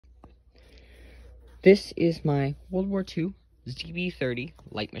This is my World War II Ww2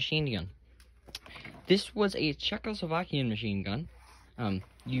 light machine gun. This was a Czechoslovakian machine gun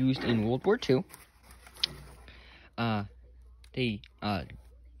used in World War II. It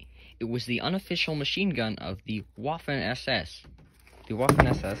was the unofficial machine gun of the Waffen SS. The Waffen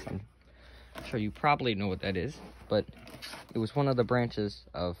SS, I'm sure you probably know what that is, but it was one of the branches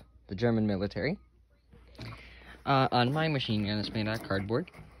of the German military. On my machine gun, it's made out of cardboard.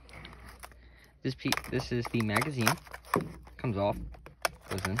 This is the magazine. Comes off,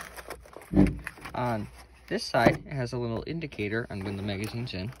 goes in. On this side, it has a little indicator on when the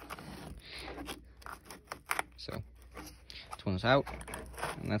magazine's in. So, this one's out,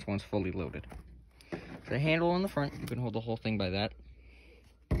 and that one's fully loaded. The handle on the front, you can hold the whole thing by that.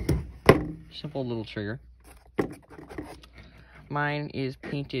 Simple little trigger. Mine is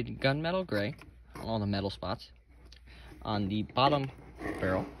painted gunmetal gray on all the metal spots. On the bottom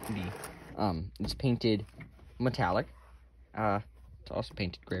barrel, it's painted metallic. It's also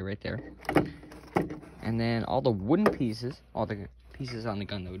painted gray right there. And then all the wooden pieces, all the pieces on the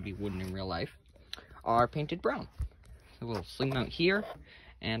gun that would be wooden in real life, are painted brown. A little sling mount here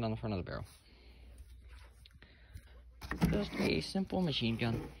and on the front of the barrel. Just a simple machine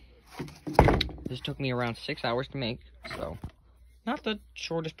gun. This took me around 6 hours to make, so not the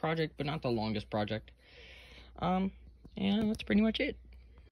shortest project, but not the longest project. And that's pretty much it.